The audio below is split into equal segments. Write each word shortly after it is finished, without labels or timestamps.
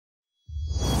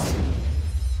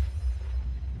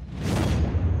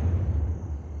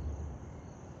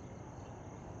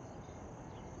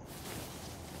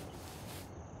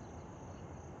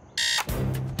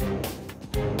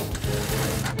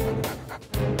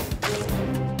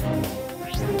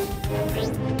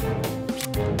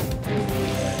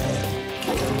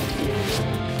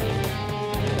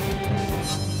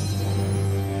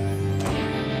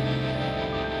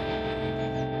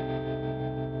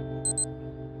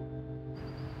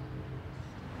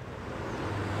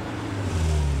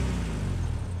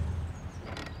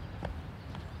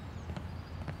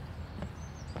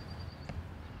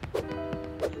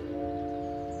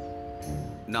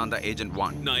நான் தான் ஏஜென்ட்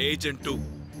 1. நான் ஏஜென்ட் 2.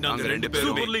 நாங்க ரெண்டு பேரும்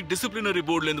சூப்பர் லீக் டிசிப்ளினரி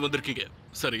போர்ட்ல இருந்து வந்திருக்கீங்க.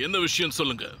 சரி, என்ன விஷயம்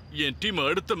சொல்லுங்க. என் டீம்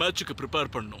அடுத்த மேட்சுக்கு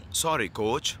ப்ரிப்பேர் பண்ணனும். சாரி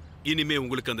கோச், இனிமே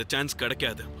உங்களுக்கு அந்த சான்ஸ்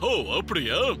கிடைக்காது. ஓ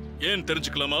அப்படியா? ஏன்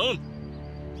தெரிஞ்சுக்கலாமா?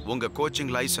 உங்க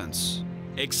கோச்சிங் லைசென்ஸ்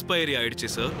எக்ஸ்பைரி ஆயிடுச்சு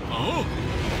சார்.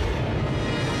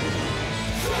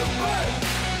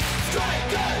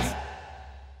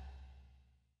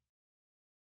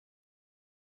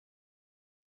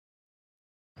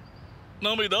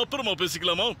 நாம இத அப்புறமா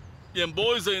பேசிக்கலாமா? என்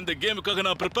பாய்ஸ் இந்த கேமுக்காக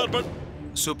நான் ப்ரிப்பேர் பண்ண.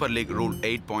 சூப்பர் லீக் ரூல்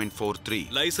 8.43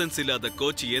 லைசென்ஸ் இல்லாத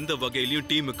கோச் எந்த வகையிலும்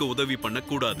டீமுக்கு உதவி பண்ண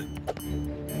கூடாது.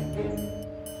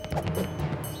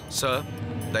 சார்,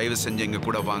 தயவு செஞ்சு இங்க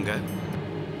கூட வாங்க.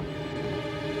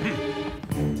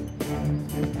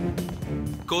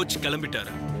 கோச்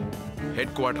கிளம்பிட்டாரு.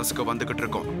 ஹெட் குவார்டர்ஸ்க்கு வந்துகிட்டு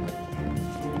இருக்கோம்.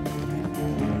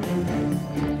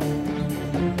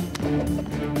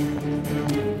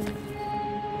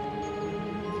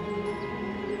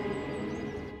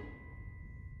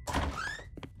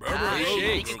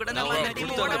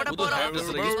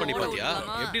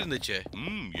 எப்படி இருந்துச்சு?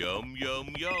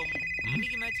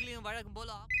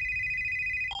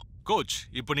 கோச்,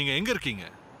 இப்போ நீங்க எங்க இருக்கீங்க?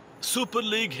 சூப்பர்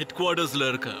லீக் ஹெட் குவார்டர்ஸ்ல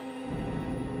இருக்க.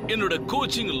 என்னோட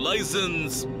கோச்சிங்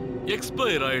லைசென்ஸ்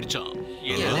எக்ஸ்பயர் ஆயிடுச்சா?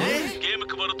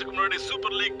 கேமுக்கு வரதுக்கு முன்னாடி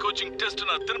சூப்பர் லீக் கோச்சிங் டெஸ்ட்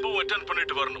நான் திரும்பவும் அட்டெண்ட்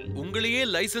பண்ணிட்டு வரணும். உங்களையே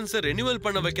லைசென்ஸ ரெனியூவல்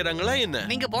பண்ண வைக்கறாங்களா என்ன?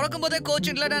 நீங்க பிறக்கும் போதே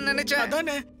கோச்சிங்ல நான் நினைச்சேன்.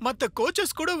 அதானே, மத்த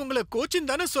கோச்சஸ் கூட உங்களை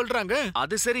கோச்சிங் தானே சொல்றாங்க.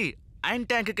 அது சரி, அயன்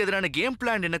டேங்க்குக்கு எதிரான கேம்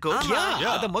பிளான் என்ன கோச்?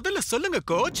 அத முதல்ல சொல்லுங்க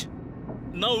கோச்.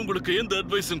 நான் உங்களுக்கு எந்த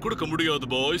அட்வைஸும் கொடுக்க முடியாது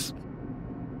பாய்ஸ்.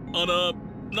 ஆனா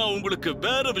நான் உங்களுக்கு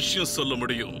வேற விஷயம் சொல்ல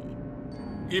முடியும்.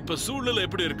 இப்ப சூழ்நிலை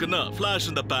எப்படி இருக்குன்னா, flash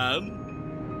in the pan.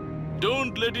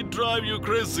 Don't let it drive you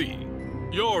crazy.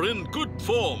 You're in good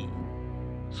form.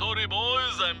 Sorry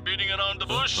boys, I'm beating around the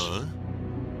bush.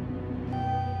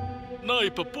 நான்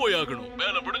இப்ப போயாகணும்.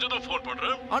 வேலை முடிஞ்சதும் ஃபோன்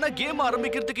பண்றேன். ஆனா கேம்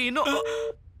ஆரம்பிக்கிறதுக்கு இன்னும்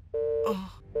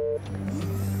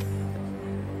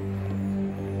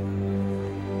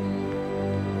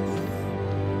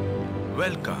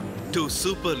welcome to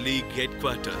super league head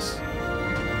quarters.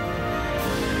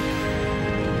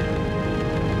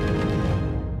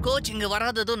 Coach இங்க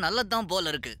வராததும் நல்லதுதான்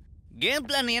போல இருக்கு. கேம்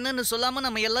பிளான் என்னன்னு சொல்லாம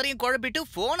நம்ம எல்லாரையும் குழப்பிட்டு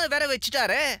போனை வேற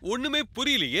வச்சுட்டாரே. ஒண்ணுமே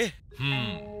புரியலையே.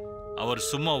 அவர்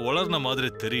சும்மா உளர்ன மாதிரி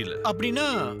தெரியல. அப்படின்னா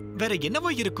வேற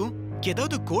என்னவா இருக்கும்?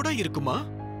 ஏதாவது கோடா இருக்குமா?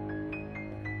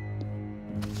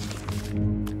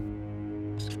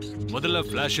 முதல்ல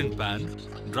flash in pan,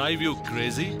 drive you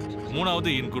crazy,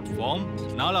 மூணாவது in good form,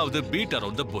 நாலாவது beat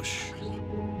around the bush.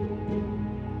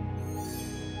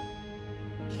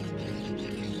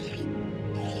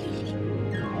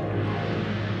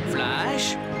 flash,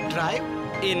 drive,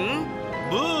 in,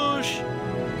 bush.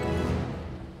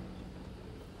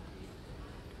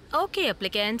 Okay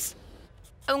அப்ளிகன்ட்ஸ்,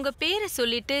 உங்க பேரை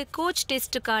சொல்லிட்டு கோச்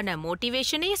டெஸ்டுக்கான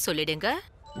மோட்டிவேஷனே சொல்லிடுங்க.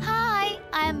 ஹாய்,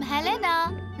 ஐ அம் ஹெலனா.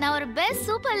 நான் ஒரு பெஸ்ட்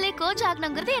சூப்பர் லீக் கோச்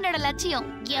ஆகணும்ங்கிறது என்னோட லட்சியம்.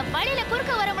 என் வழியில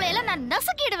குறுக்க வரவங்களை எல்லாம் நான்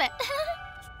நசுக்கிடுவேன்.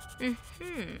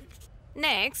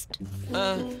 நெக்ஸ்ட்.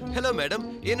 ஹலோ மேடம்,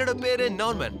 என்னோட பேரு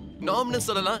நார்மன். நாம்னு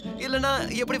சொல்லலாம், இல்லனா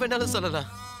எப்படி வேணாலும் சொல்லலாம்.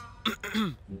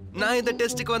 நான் இந்த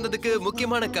டெஸ்டுக்கு வந்ததுக்கு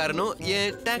முக்கியமான காரணம்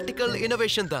என் டாக்டிக்கல்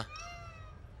இன்னோவேஷன் தான்.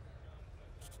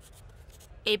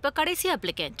 இப்ப கடைசி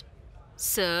அப்ளிகன்ட்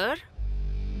சார்.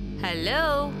 ஹலோ,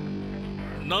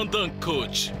 நான் தான்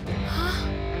கோச்.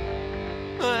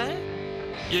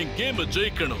 என் கேம்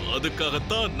ஜெயிக்கணும்,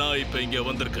 அதுக்காகத்தான் நான் இப்ப இங்க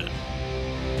வந்திருக்கேன்.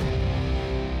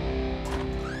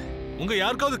 உங்க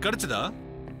யாருக்காவது கிடைச்சதா?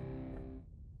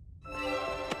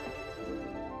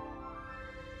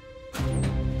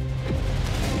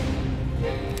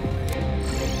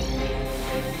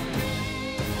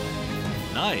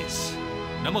 நைஸ்.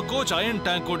 நம்ம கோச் அயன்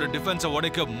டேங்கோட டிஃபென்ஸை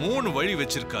உடைக்க 3 வழி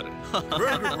வச்சிருக்காரு.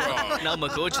 நம்ம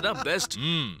கோச் தான் பெஸ்ட்.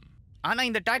 ஆனா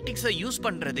இந்த டாக்டிக்ஸை யூஸ்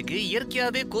பண்றதுக்கு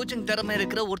இயற்கையாவே கோச்சிங் திறமை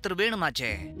இருக்கிற ஒருத்தர்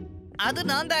வேணுமாச்சே. அது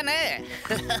நான் தானே.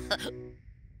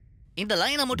 இந்த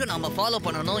லைனை மட்டும் நாம ஃபாலோ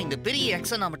பண்ணணும். இந்த பெரிய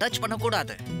எக்ஸை நாம டச் பண்ண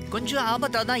கூடாது. கொஞ்சம்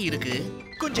ஆபத்தா தான் இருக்கு.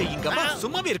 கொஞ்சம் இங்கமா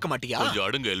சும்மாவே இருக்க மாட்டியா? கொஞ்சம்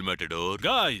அடுங்க L matador.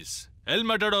 Guys, L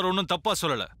matador ஒண்ணும் தப்பா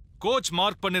சொல்லல. கோச்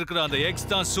மார்க் பண்ணிருக்கிற அந்த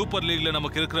எக்ஸ் தான் சூப்பர் லீக்ல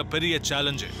நமக்கு இருக்கிற பெரிய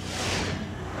சேலஞ்ச்.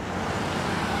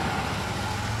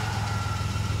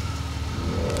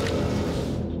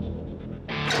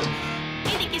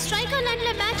 இன்னைக்கு ஸ்ட்ரைக்கர்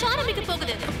லைன்ல மேட்ச் ஆரம்பிக்க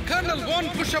போகுது. கர்னல் 1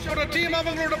 புஷ் அப் ஓட டீம்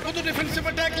அவங்களோட புது டிஃபென்சிவ்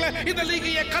அட்டாக்ல இந்த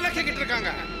லீகையே கலக்கிட்டு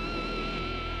இருக்காங்க.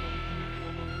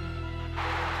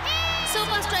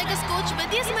 சூப்பர் ஸ்ட்ரைக்கர்ஸ் கோச்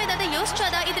வித்தியாசமா ஏதாவது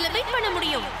யோசிச்சாதான் இதுல வின் பண்ண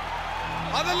முடியும்.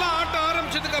 அதெல்லாம் ஆட்டம்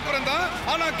ஆரம்பிச்சதுக்கு அப்புறம் தான்.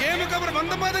 ஆனா கேமுக்கு அப்புறம்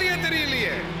வந்த மாதிரியே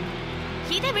தெரியலையே.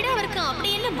 இதை விட அவருக்கு அப்படி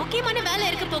என்ன முக்கியமான வேலை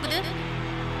இருக்க போகுது?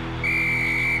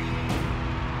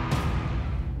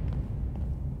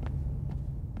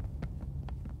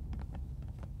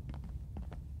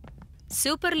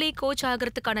 சூப்பர் லீக் கோச்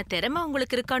ஆகிறதுக்கான திறமை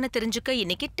உங்களுக்கு இருக்கான்னு தெரிஞ்சுக்க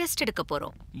இன்னைக்கு டெஸ்ட் எடுக்க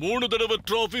போறோம். 3 தடவை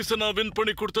ட்ராஃபிஸ் நான் வின்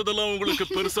பண்ணி கொடுத்ததெல்லாம் உங்களுக்கு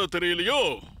பெருசா தெரியலையோ?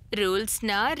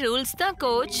 ரூல்ஸ்னா ரூல்ஸ் தான்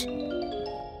கோச்.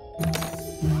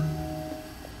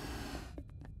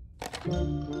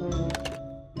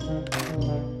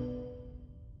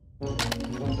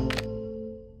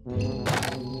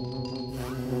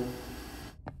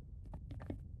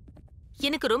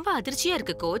 எனக்கு ரொம்ப அதிர்ச்சியா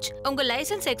இருக்கு கோச். உங்க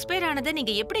லைசென்ஸ் எக்ஸ்பயர் ஆனதை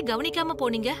நீங்க எப்படி கவனிக்காம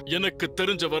போனீங்க? எனக்கு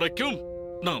தெரிஞ்ச வரைக்கும்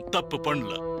நான் தப்பு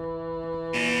பண்ணல.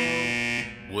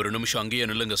 ஒரு நிமிஷம் அங்கேயே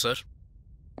நில்லுங்க சார்.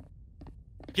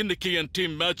 இன்னைக்கு என்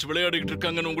டீம் மேட்ச் விளையாடிட்டு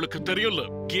இருக்காங்கன்னு உங்களுக்கு தெரியல.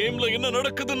 கேம்ல என்ன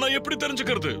நடக்குதுன்னு நான் எப்படி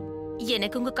தெரிஞ்சுக்கிறது?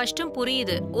 எனக்கு உங்க கஷ்டம்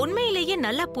புரியுது, உண்மையிலேயே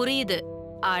நல்லா புரியுது.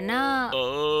 ஆனா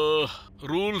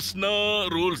ரூல்ஸ்னா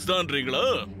ரூல்ஸ் தான்றீங்களா?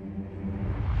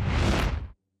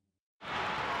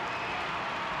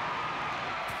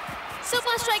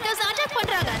 சூப்பர் ஸ்ட்ரைக்கர்ஸ் அட்டாக்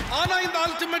பண்றாங்க. ஆனா இந்த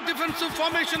அல்டிமேட் டிஃபென்சிவ்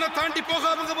ஃபார்மேஷனை தாண்டி போக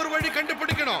அவங்க ஒரு வழி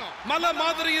கண்டுபிடிக்கணும். மலை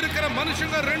மாதிரி இருக்கிற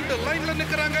மனுஷங்க 2 லைன்ல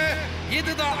நிக்கறாங்க.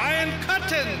 இதுதான் iron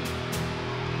curtain.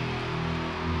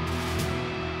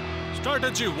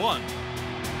 Strategy 1.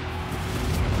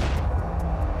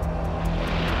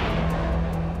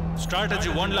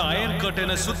 Strategy 1ல iron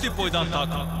கர்டனை சுத்தி போய் தான்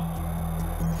தாக்கணும்.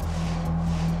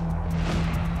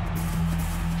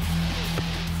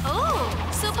 ஓ,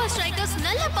 சூப்பர் ஸ்ட்ரைக்கர்ஸ்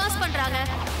நல்லா பாஸ் பண்றாங்க.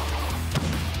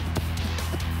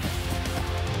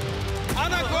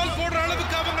 ஆனா கோல் போடுற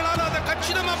அளவுக்கு அவங்களால அதை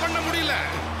கச்சிதமா பண்ண முடியல.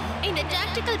 இந்த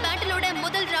டாக்டிக்கல் பேட்டிலோட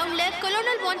முதல் ரவுண்ட்ல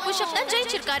கொலோனல் 1 புஷ்-அப் தான்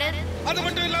ஜெயிச்சிருக்காரு. அது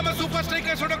மட்டும் இல்லாம சூப்பர்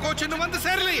ஸ்ட்ரைக்கர்ஸோட கோச் இன்னும் வந்து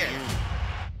சேரலையே.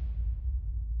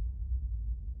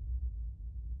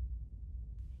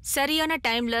 சரியான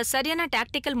டைம்ல சரியான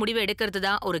டாக்டிக்கல் முடிவு எடுக்கிறது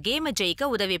தான் ஒரு கேமை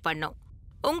ஜெயிக்க உதவி பண்ணும்.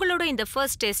 உங்களோட இந்த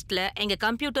ஃபர்ஸ்ட் டெஸ்ட்ல எங்க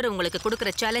கம்ப்யூட்டர் உங்களுக்கு கொடுக்கிற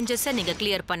சேலஞ்சஸை நீங்க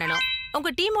கிளியர் பண்ணணும். உங்க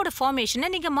டீமோட ஃபார்மேஷனை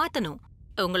நீங்க மாத்தணும்.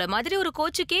 உங்கள மாதிரி ஒரு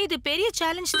கோச்சுக்கே இது பெரிய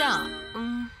சேலஞ்ச் தான்.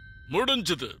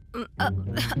 முடிஞ்சது.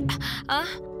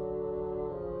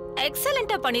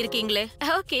 எக்ஸலென்ட்டா பண்ணிருக்கீங்களே.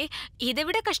 ஓகே, இதை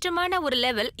விட கஷ்டமான ஒரு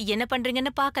லெவல் என்ன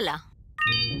பண்றீங்கன்னு பார்க்கலாம்.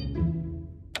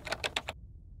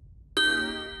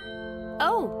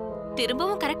 ஓ,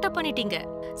 திரும்பவும் கரெக்டா பண்ணிட்டீங்க.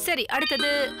 சரி,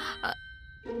 அடுத்தது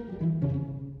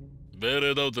வேற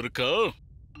ஏதாவது இருக்கா?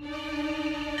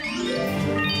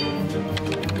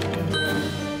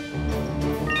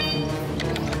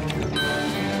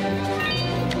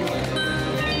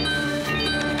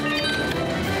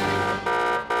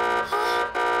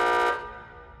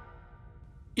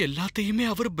 எல்லாத்தையுமே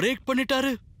அவர் பிரேக்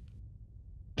பண்ணிட்டாரு.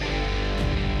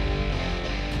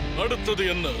 அடுத்தது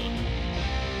என்ன?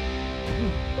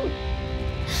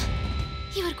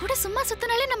 இவர் கூட சும்மா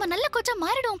சுத்தினாலே நம்ம நல்ல கோச்சா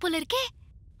மாறிடுவோம் போல இருக்கே.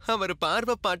 அவர்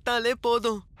பார்வை பட்டாலே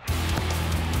போதும்.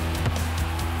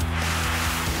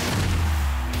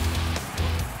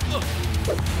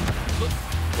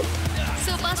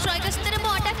 சூப்பர் ஸ்ட்ரைக்கர்ஸ் திரும்ப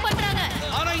அட்டாக் பண்றாங்க.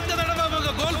 ஆனா இந்த தடவை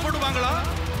அவங்க கோல் போடுவாங்களா?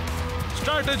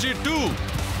 Strategy 2.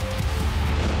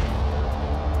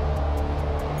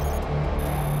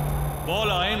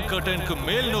 பால் அயன் கர்டனுக்கு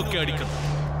மேல் நோக்கி அடிக்கணும்.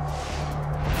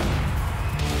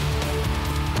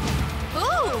 ஓ,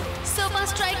 சூப்பர்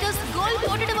ஸ்ட்ரைக்கர்ஸ் கோல்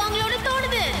போட்டுடுவாங்களோன்னு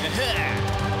தோணுது.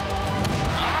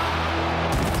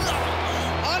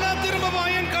 ஆனா திரும்ப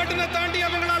அயன் கர்டனை தாண்டி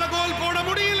அவங்களால கோல் போட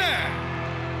முடியல.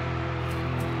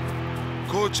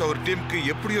 கோச் அவர் டீமுக்கு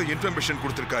எப்படியோ இன்ஃபர்மேஷன்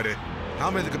கொடுத்திருக்காரு.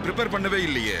 நாம இதுக்கு ப்ரிப்பேர் பண்ணவே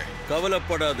இல்லையே.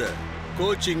 கவலைப்படாத,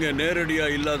 கோச்சிங்க நேரடியா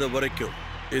இல்லாத வரைக்கும்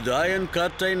இது iron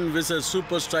curtain versus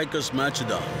super strikers match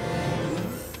தான்.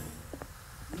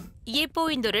 இப்போ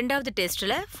இந்த 2வது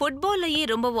டெஸ்ட்ல ஃபுட்பால்லயே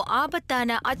ரொம்பவும்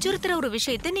ஆபத்தான அச்சுறுத்துற ஒரு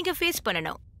விஷயத்தை நீங்க ஃபேஸ்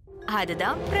பண்ணணும்.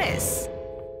 அதுதான் பிரஸ்.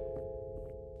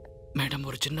 மேடம்,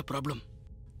 ஒரு சின்ன ப்ராப்ளம்.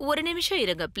 ஒரு நிமிஷம்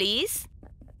இருங்க ப்ளீஸ்.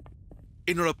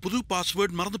 என்னோட புது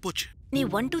பாஸ்வேர்ட் மறந்து போச்சு. நீ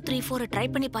 1 2 3 4 ட்ரை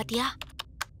பண்ணி பாத்தியா?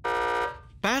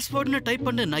 பாஸ்வேர்ட்னு டைப்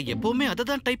பண்ணு. நான் எப்பவுமே அதை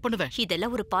தான் டைப் பண்ணுவேன்.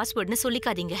 இதெல்லாம் ஒரு பாஸ்வேர்ட்னு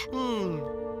சொல்லிக்காதீங்க.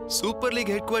 சூப்பர்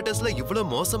லீக் ஹெட் குவார்ட்டர்ஸ்ல இவ்வளவு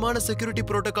மோசமான செக்யூரிட்டி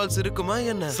புரோட்டோகால்ஸ் இருக்குமா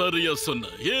என்ன? சரியா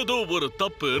சொன்ன. ஏதோ ஒரு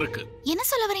தப்பு இருக்கு. என்ன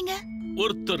சொல்ல வரீங்க?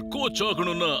 ஒருத்தர் கோச்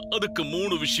ஆகணும்னா அதுக்கு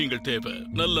 3 விஷயங்கள் தேவை.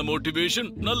 நல்ல மோட்டிவேஷன்,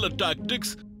 நல்ல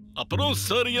டாக்டிக்ஸ், அப்புறம்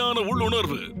சரியான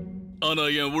உள்ளுணர்வு. ஆனா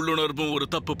என் உள்ளுணர்வும் ஒரு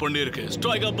தப்பு பண்ணிருக்கு.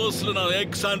 ஸ்ட்ரைக்கர் பஸ்ல நான்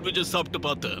எக் சாண்ட்விச்சஸ் சாப்பிட்டு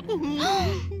பார்த்தேன்.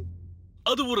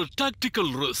 அது ஒரு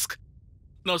டாக்டிக்கல் ரிஸ்க்.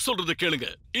 நான் சொல்றதை கேளுங்க.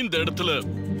 இந்த இடத்துல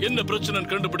என்ன பிரச்சனைன்னு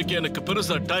கண்டுபிடிக்க எனக்கு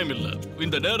பெருசா டைம் இல்ல.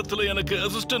 இந்த நேரத்துல எனக்கு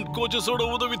அசிஸ்டன்ட் கோச்சஸோட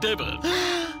உதவி தேவை.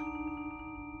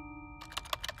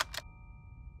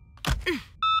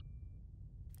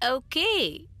 ஓகே,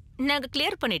 நாங்க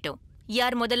கிளியர் பண்ணிட்டோம்.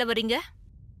 யார் முதல்ல வரீங்க?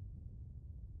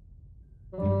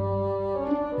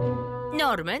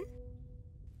 நார்மன்,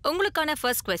 உங்களுக்கான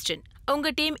ஃபர்ஸ்ட் क्वेश्चन. உங்க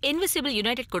டீம் இன்விசிபிள்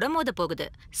யுனைடெட் கூட மோத போகுது.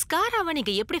 ஸ்காராவை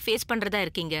நீங்க எப்படி ஃபேஸ் பண்றதா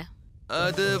இருக்கீங்க?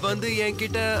 அது வந்து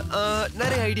என்கிட்ட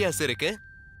நிறைய ஐடியாஸ் இருக்கு.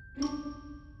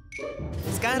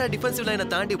 ஸ்காரா டிஃபென்சிவ் லைனை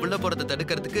தாண்டி உள்ள போறதை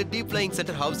தடுக்கிறதுக்கு டீப் ஃப்ளையிங்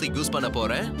சென்டர் ஹவுஸை யூஸ் பண்ண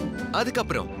போறேன்.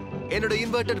 அதுக்கப்புறம் என்னோட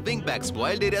இன்வெர்டட் விங் பேக்ஸ்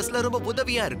வைல்ட் ஏரியாஸ்ல ரொம்ப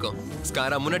உதவியா இருக்கும்.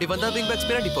 ஸ்காரா முன்னாடி வந்தா விங் பேக்ஸ்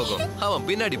பின்னாடி போகும், அவன்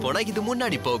பின்னாடி போனா இது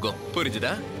முன்னாடி போகும்.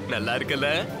 புரிஞ்சுதா? நல்லா இருக்குல்ல?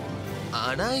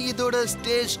 ஆனா இதோட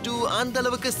ஸ்டேஜ் 2 அந்த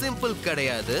அளவுக்கு சிம்பிள்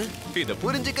கிடையாது. இத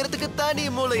புரிஞ்சுக்கிறதுக்கு தனி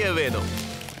மூளைய வேணும்.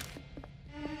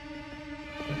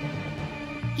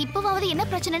 இப்போவாவது என்ன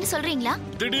பிரச்சனைன்னு சொல்றீங்களா?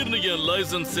 திடீர்னு என்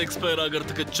லைசன்ஸ் எக்ஸ்பயர்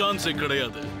ஆகிறதுக்கு சான்ஸே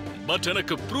கிடையாது. பட்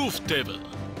எனக்கு ப்ரூஃப் தேவை.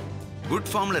 குட்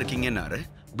ஃபார்ம்ல இருக்கீங்கன்னாரு,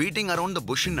 பீட்டிங் அரவுண்ட் தி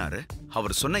புஷ்னாரு.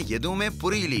 அவர் சொன்ன எதுவுமே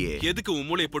புரியலையே. எதுக்கு உன்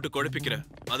மூளையை போட்டு குழப்பிக்கிற?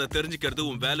 அதை தெரிஞ்சுக்கிறது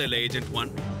உன் வேலை இல்ல ஏஜென்ட் 1.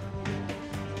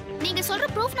 நீங்க சொல்ற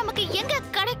ப்ரூஃப் நமக்கு எங்க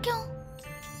கிடைக்கும்?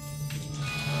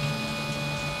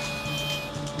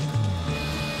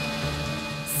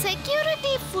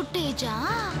 செக்யூரிட்டி ஃபுட்டேஜா?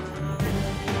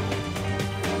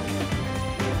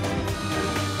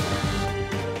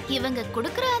 இவங்க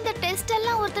கொடுக்கிற அந்த டெஸ்ட்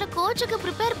எல்லாம் ஒருத்தர் கோச்சுக்கு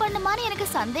ப்ரிப்பேர் பண்ணுமான்னு எனக்கு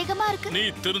சந்தேகமா இருக்கு. நீ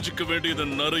தெரிஞ்சுக்க வேண்டியது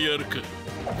நிறைய இருக்கு.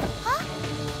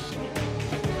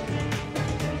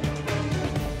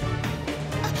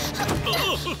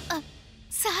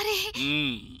 சாரி.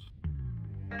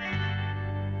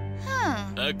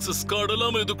 ஆக்சஸ் கார்டு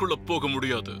எல்லாம் இதுக்குள்ள போக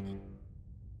முடியாது.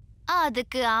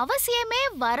 அதுக்கு அவசியமே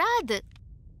வராது.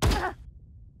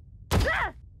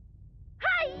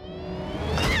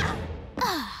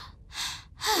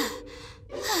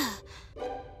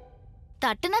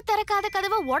 தட்டுனா திறக்காத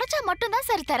கதவை உடைச்சா மட்டும்தான்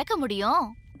சரி திறக்க முடியும்.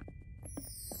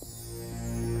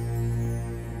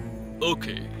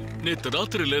 ஓகே, நேத்து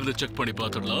ராத்திரில இருந்து செக் பண்ணி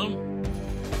பார்த்துடலாம்.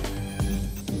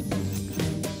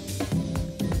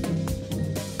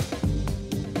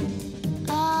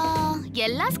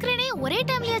 எல்லா ஸ்கிரீனையும் ஒரே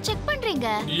டைம்லயா செக் பண்றீங்க?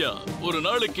 யா, ஒரு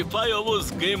நாளைக்கு 5 hours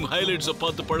கேம் ஹைலைட்ஸ்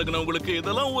பார்த்து பழகுனவங்களுக்கு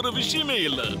இதெல்லாம் ஒரு விஷயமே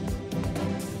இல்ல.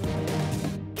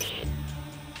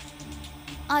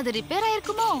 அது ரிப்பேர்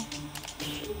ஆயிருக்குமோ?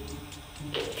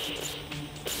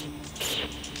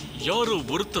 யாரோ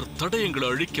ஒருத்தர் தடயங்களை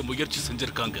அழிக்க முயற்சி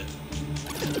செஞ்சிருக்காங்க.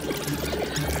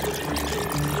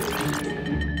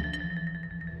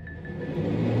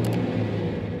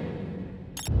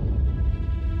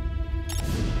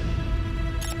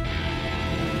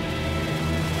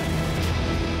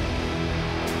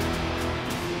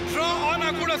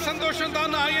 கூட சந்தோஷம்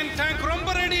தான். அயன் டேங்க் ரொம்ப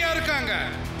ரெடியா இருக்காங்க.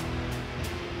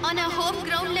 ஆனா ஹோம்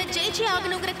கிரவுண்ட்ல ஜெயிச்சே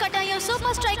ஆகணுங்கிற கட்டாயம்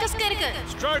சூப்பர் ஸ்ட்ரைக்கர்ஸ்க்கு இருக்கு.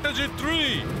 ஸ்ட்ராட்டஜி 3.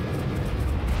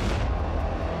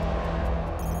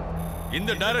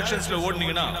 இந்த டைரக்ஷன்ஸ்ல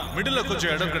ஓடுனீங்கன்னா மிடில்ல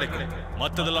கொஞ்சம் இடம் கிடைக்கும்.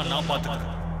 மத்ததெல்லாம் நான்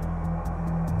பாத்துக்கிறேன்.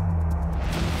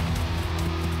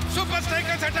 சூப்பர்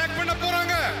ஸ்ட்ரைக்கர்ஸ் அட்டாக் பண்ண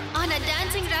போறாங்க. ஆனா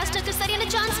டான்சிங் ராஸ்டருக்கு சரியான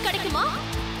சான்ஸ் கிடைக்குமா?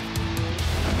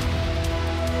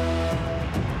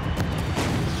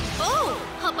 ஓ,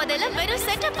 அப்பதெல்லாம் வெறும்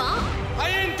செட்டப்பா?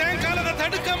 அயன் டேங்கால அதை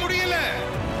தடுக்க முடியல.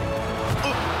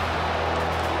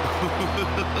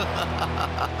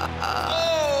 ஓ,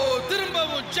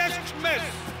 திரும்பவும் ஜஸ்ட்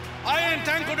மிஸ். அயன்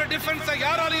டேங்கோட டிஃபென்ஸை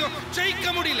யாராலையும் ஜெயிக்க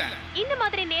முடியல. இந்த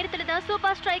மாதிரி நேரத்துல தான்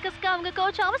சூப்பர் ஸ்ட்ரைக்கர்ஸ்க்கு அவங்க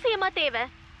கோச் அவசியமா தேவை.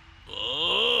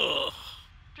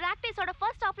 பிராக்டிஸோட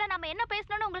ஃபர்ஸ்ட் ஹாஃப்ல நாம என்ன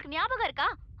பேசணும்னு உங்களுக்கு ஞாபகம் இருக்கா?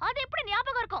 அது எப்படி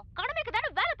ஞாபகம் இருக்கும்? கடமைக்கு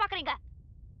தானே வேலை பாக்குறீங்க.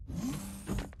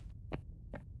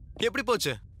 எப்படி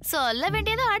போச்சு? சொல்ல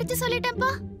வேண்டியதை அடிச்சு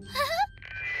சொல்லிட்டேன்ப்பா.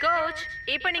 கோச்,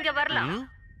 இப்போ நீங்க வரலாம்.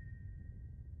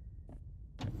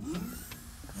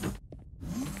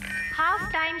 ஹாஃப்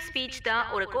டைம் ஸ்பீச் தான்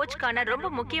ஒரு கோச்கான ரொம்ப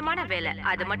முக்கியமான வேலை.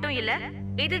 அது மட்டும் இல்ல,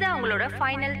 இதுதான் உங்களோட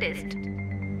ஃபைனல் டெஸ்ட்.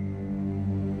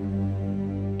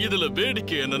 இதுல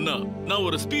வேடிக்கை என்னன்னா, நான்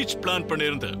ஒரு ஸ்பீச் பிளான்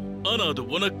பண்ணியிருந்தேன். ஆனா அது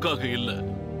உனக்காக இல்ல,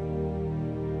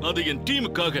 அது என்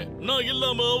டீமுக்காக. நான்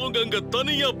இல்லாம அவங்க அங்க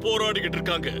தனியா போராடிக்கிட்டு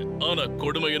இருக்காங்க. ஆனா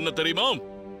கொடுமை என்ன தெரியுமா?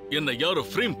 என்ன யாரோ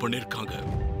ஃப்ரேம் பண்ணிருக்காங்க.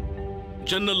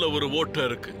 ஜன்னல்ல ஒரு ஓட்டை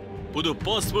இருக்கு, புது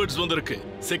பாஸ்வேர்ட்ஸ் வந்திருக்கு,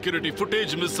 செக்யூரிட்டி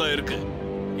ஃபுட்டேஜ் மிஸ் ஆயிருக்கு.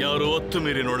 யாரோ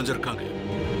அத்துமீறி நுழைஞ்சிருக்காங்க.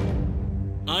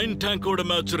 அயன் டேங்கோட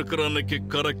மேட்ச் இருக்கிற அன்னைக்கு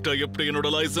கரெக்டா எப்படி என்னோட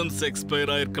லைசன்ஸ்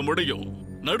எக்ஸ்பயர் ஆயிருக்க முடியும்?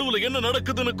 நடுவுல என்ன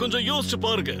நடக்குதுன்னு கொஞ்சம் யோசிச்சு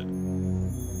பாருங்க.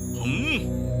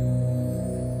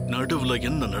 நடுவுல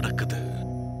என்ன நடக்குது?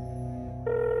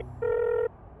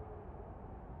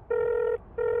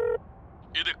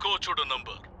 இது கோச்சோட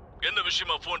நம்பர். என்ன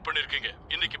விஷயமா போன் பண்ணிருக்கீங்க?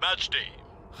 இன்னைக்கு match day.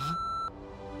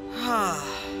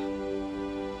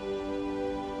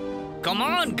 Come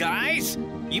on guys,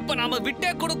 இப்போ நாம விட்டே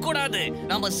கொடுக்க கூடாது.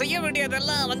 நாம செய்ய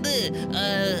வேண்டியதெல்லாம் வந்து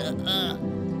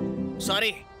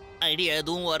சாரி, ஐடியா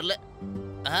எதுவும் வரல.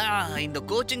 இந்த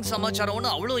கோச்சிங் சமாச்சாரம்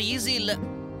ஒன்றும் அவ்வளோ ஈஸி இல்ல.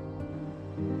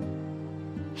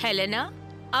 ஹெலனா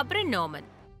அப்புறம் நார்மன்,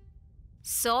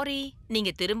 சாரி,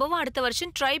 நீங்க திரும்பவும் அடுத்த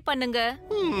வருஷம் ட்ரை பண்ணுங்க.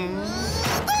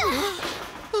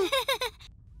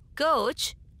 கோச்,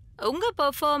 உங்க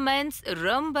பெர்ஃபார்மன்ஸ்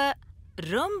ரொம்ப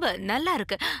ரொம்ப நல்லா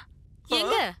இருக்கு.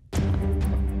 எங்க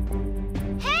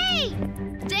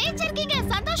ஜெயிச்சிருக்கீங்க,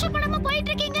 சந்தோஷப்படாம போயிட்டு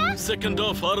இருக்கீங்க. செகண்ட்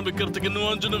ஹாஃப் ஆரம்பிக்கிறதுக்கு இன்னும்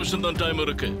 5 நிமிஷம் தான் டைம்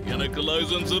இருக்கு. எனக்கு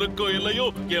லைசன்ஸ் இருக்கோ இல்லையோ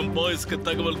என் பாய்ஸ்க்கு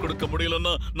தகவல் கொடுக்க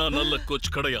முடியலன்னா நான் நல்ல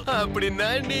கோச் கிடையாது. அப்படின்னா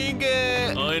நீங்க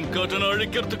அயன் கர்டன்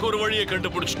அழிக்கிறதுக்கு ஒரு வழியை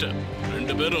கண்டுபிடிச்சிட்டேன்.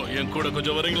 2 பேரும் என் கூட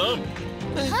கொஞ்சம் வரீங்களா?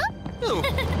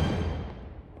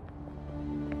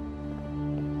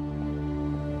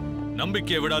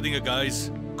 நம்பிக்கையை விடாதீங்க காய்ஸ்.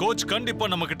 கோச் கண்டிப்பா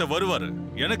நம்ம கிட்ட வருவாரு.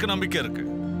 எனக்கு நம்பிக்கை இருக்கு.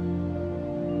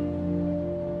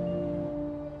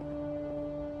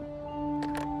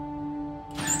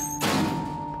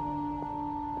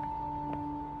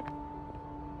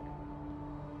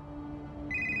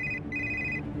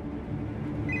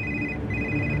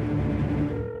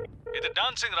 இது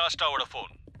டான்சிங் ராஸ்டாவோட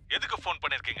போன். எதுக்கு போன்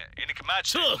பண்ணிருக்கீங்க? இன்னைக்கு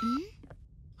மேட்ச்.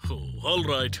 All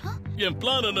right. என்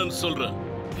பிளான் என்னன்னு சொல்றேன்.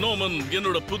 நோமன்,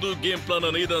 என்னோட புது கேம் பிளானை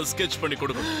நீ தான் ஸ்கெட்ச் பண்ணி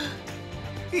கொடுக்கணும்.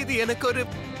 இது எனக்கு ஒரு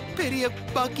பெரிய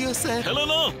பாக்கியம் சார்.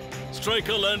 ஹலோ,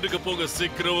 ஸ்ட்ரைக்கர் லேண்டுக்கு போக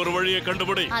சீக்கிரம் ஒரு வழியை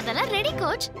கண்டுபிடி. அதெல்லாம் ரெடி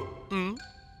கோச்.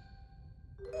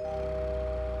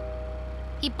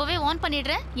 இப்பவே ஆன்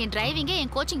பண்ணிடுறேன். என் டிரைவிங்கே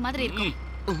என் கோச்சிங் மாதிரி இருக்கும்.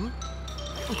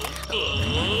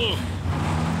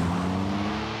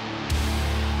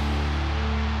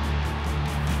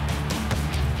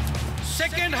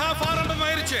 Second half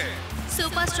ஆரம்பமாயிருச்சு.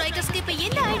 சூப்பர் ஸ்ட்ரைக்கர்ஸ்க்கு இப்ப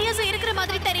எந்த ஐடியாஸும் இருக்கிற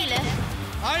மாதிரி தெரியல.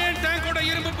 அயன் டேங்கோட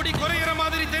இரும்பு பிடி குறையிற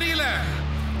மாதிரி தெரியல.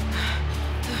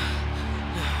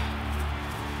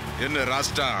 என்ன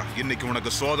ராஸ்டா, இன்னைக்கு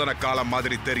உனக்கு சோதனை காலம்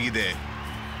மாதிரி தெரியுது.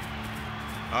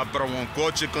 அப்புறம் உன்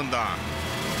கோச்சுக்கும் தான்.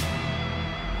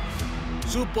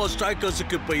 சூப்பர்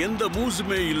ஸ்ட்ரைக்கர்ஸுக்கு இப்ப எந்த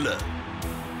மூவ்ஸுமே இல்ல.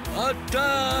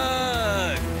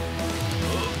 அட்டாக்!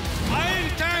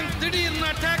 அயன் டேங்க் திடீர்னு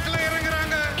அட்டாக்ல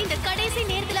இறங்குறாங்க. இந்த கடைசி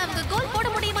நேரத்துல அவங்க கோல் போட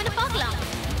முடியுமான்னு பார்க்கலாம்.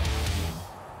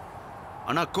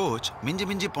 ஆனா கோச் மிஞ்சி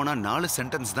மிஞ்சி போனா 4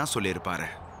 சென்டென்ஸ் தான் சொல்லியிருப்பாரு.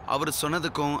 அவர்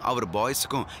சொன்னதுக்கும் அவர்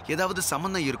பாய்ஸ்க்கும் ஏதாவது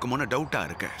சம்பந்தம் இருக்குமோன்னு டவுட்டா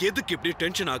இருக்கு. எதுக்கு இப்படி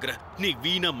டென்ஷன் ஆகுற? நீ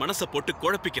வீணா மனசை போட்டு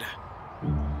குழப்பிக்கிற.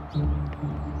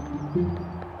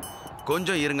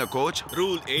 கொஞ்சம் இருங்க கோச்.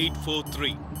 ரூல்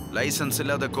 843. லைசன்ஸ்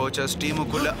இல்லாத கோச்சஸ்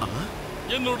டீமுக்குள்ள.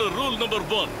 என்னோட ரூல் நம்பர்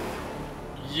 1,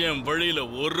 என் வழியில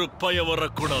ஒரு பய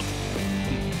வரக்கூடாது.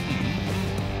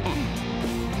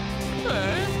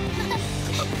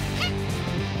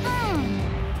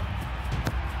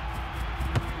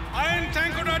 அயன்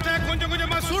டேங்கோட அட்டாக் கொஞ்சம்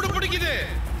கொஞ்சமா சூடு பிடிக்குது.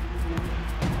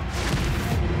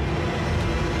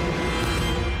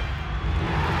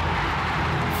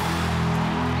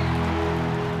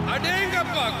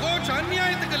 அடேங்கப்பா, கோச்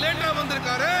அநியாயத்துக்கு லேட்டா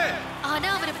வந்திருக்காரு. ஆனா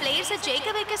அவர் பிளேயர்ஸை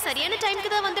ஜெயிக்க வைக்க சரியான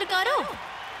டைம்க்கு தான் வந்திருக்காரோ.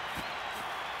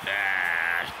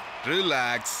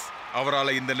 ரிலாக்ஸ்.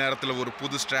 அவரால் இந்த நேரத்தில் ஒரு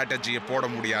புது ஸ்ட்ராட்டஜியை போட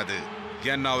முடியாது.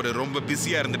 ஏன்னா அவரு ரொம்ப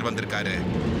பிஸியா இருந்துட்டு வந்திருக்காரு.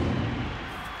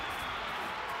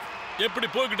 எப்படி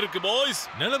போய்கிட்டு இருக்கு பாய்ஸ்?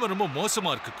 நிலைமை ரொம்ப மோசமா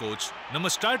இருக்கு கோச். நம்ம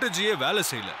ஸ்ட்ராட்டஜியே வேலை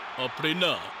செய்யல.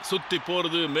 அப்படின்னா சுத்தி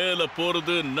போறது, மேல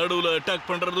போறது, நடுவுல அட்டாக்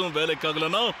பண்றதும்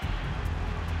வேலைக்காகலனா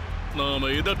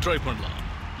நாம இதை ட்ரை பண்ணலாம்.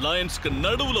 லைன்ஸ்க்கு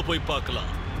நடுவுல போய்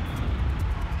பார்க்கலாம்.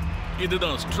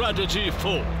 இதுதான் ஸ்ட்ராட்டஜி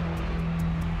 4.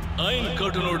 அயன்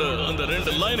கர்டனோட அந்த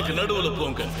 2 லைனுக்கு நடுவுல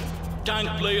போங்க.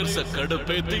 டேங்க் பிளேயர்ஸை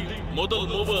கடுப்பேத்தி முதல்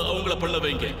மூவ் அவங்கள பண்ண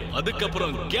வைங்க.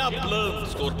 அதுக்கப்புறம் கேப்ல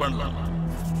ஸ்கோர் பண்ணலாம்.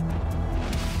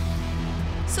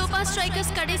 சூப்பர்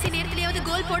ஸ்ட்ரைக்கர்ஸ் கடைசி நேரத்திலேயாவது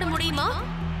கோல் போட முடியுமா?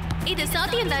 இது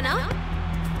சாத்தியம் தானா?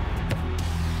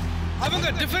 அவங்க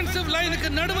டிஃபென்சிவ் லைனுக்கு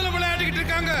நடுவுல விளையாடிட்டு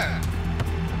இருக்காங்க.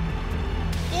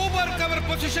 ஓவர் கவர்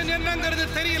பொசிஷன் என்னங்கிறது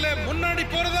தெரியல. முன்னாடி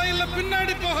போறதா இல்ல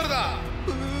பின்னாடி போகிறதா?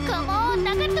 கம் ஆன்,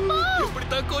 நகர்ந்து போ.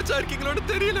 இப்படிதான் கோச்சா இருக்கீங்களோட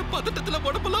தெரியல. பதட்டத்துல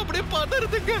உடம்பெல்லாம் அப்படியே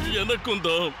பதறுதுங்க. எனக்கும்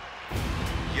தான்.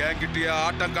 என்கிட்டயே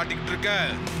ஆட்டம் காட்டிக்கிட்டு இருக்க.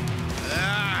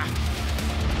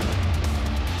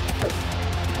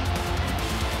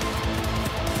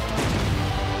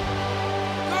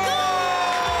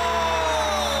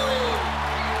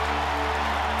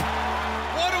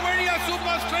 ஒரு வழியா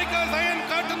சூப்பர் ஸ்ட்ரைக்கர்ஸ் அயன்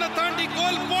கர்டனை தாண்டி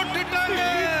கோல் போட்டுட்டாங்க.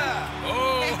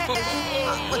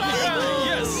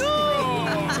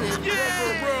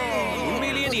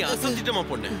 உண்மையிலேயே நீ அசந்திட்டமா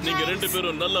பொண்ணு. நீங்க 2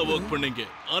 பேரும் நல்லா வொர்க் பண்ணீங்க.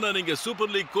 ஆனா நீங்க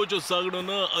சூப்பர் லீக் கோச்சஸ்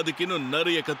ஆகணும்னா அதுக்கு இன்னும்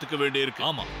நிறைய கத்துக்க வேண்டியிருக்கு.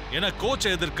 ஆமா, ஏன்னா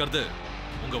கோச்சை எதிர்க்கிறது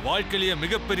உங்க வாழ்க்கையிலேயே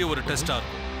மிகப்பெரிய ஒரு டெஸ்டா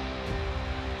இருக்கும்.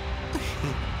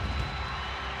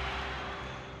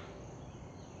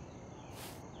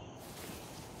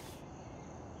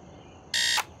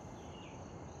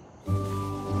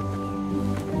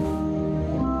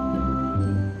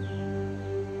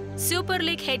 சூப்பர்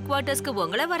லீக் ஹெட் குவார்ட்டர்ஸ்க்கு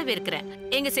உங்களை வரவேற்கிறேன்.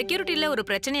 எங்க செக்யூரிட்டில ஒரு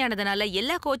பிரச்சனையானதுனால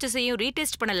எல்லா கோச்சஸையும்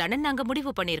ரீடெஸ்ட் பண்ணலாம்னு நாங்க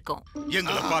முடிவு பண்ணிருக்கோம்.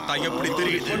 எங்களை பார்த்தா எப்படி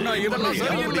தெரியுது?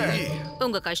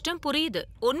 உங்க கஷ்டம் புரியுது,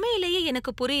 உண்மையிலேயே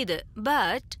எனக்கு புரியுது.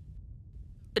 பட்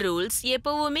ரூல்ஸ்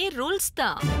எப்பவுமே ரூல்ஸ்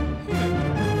தான்.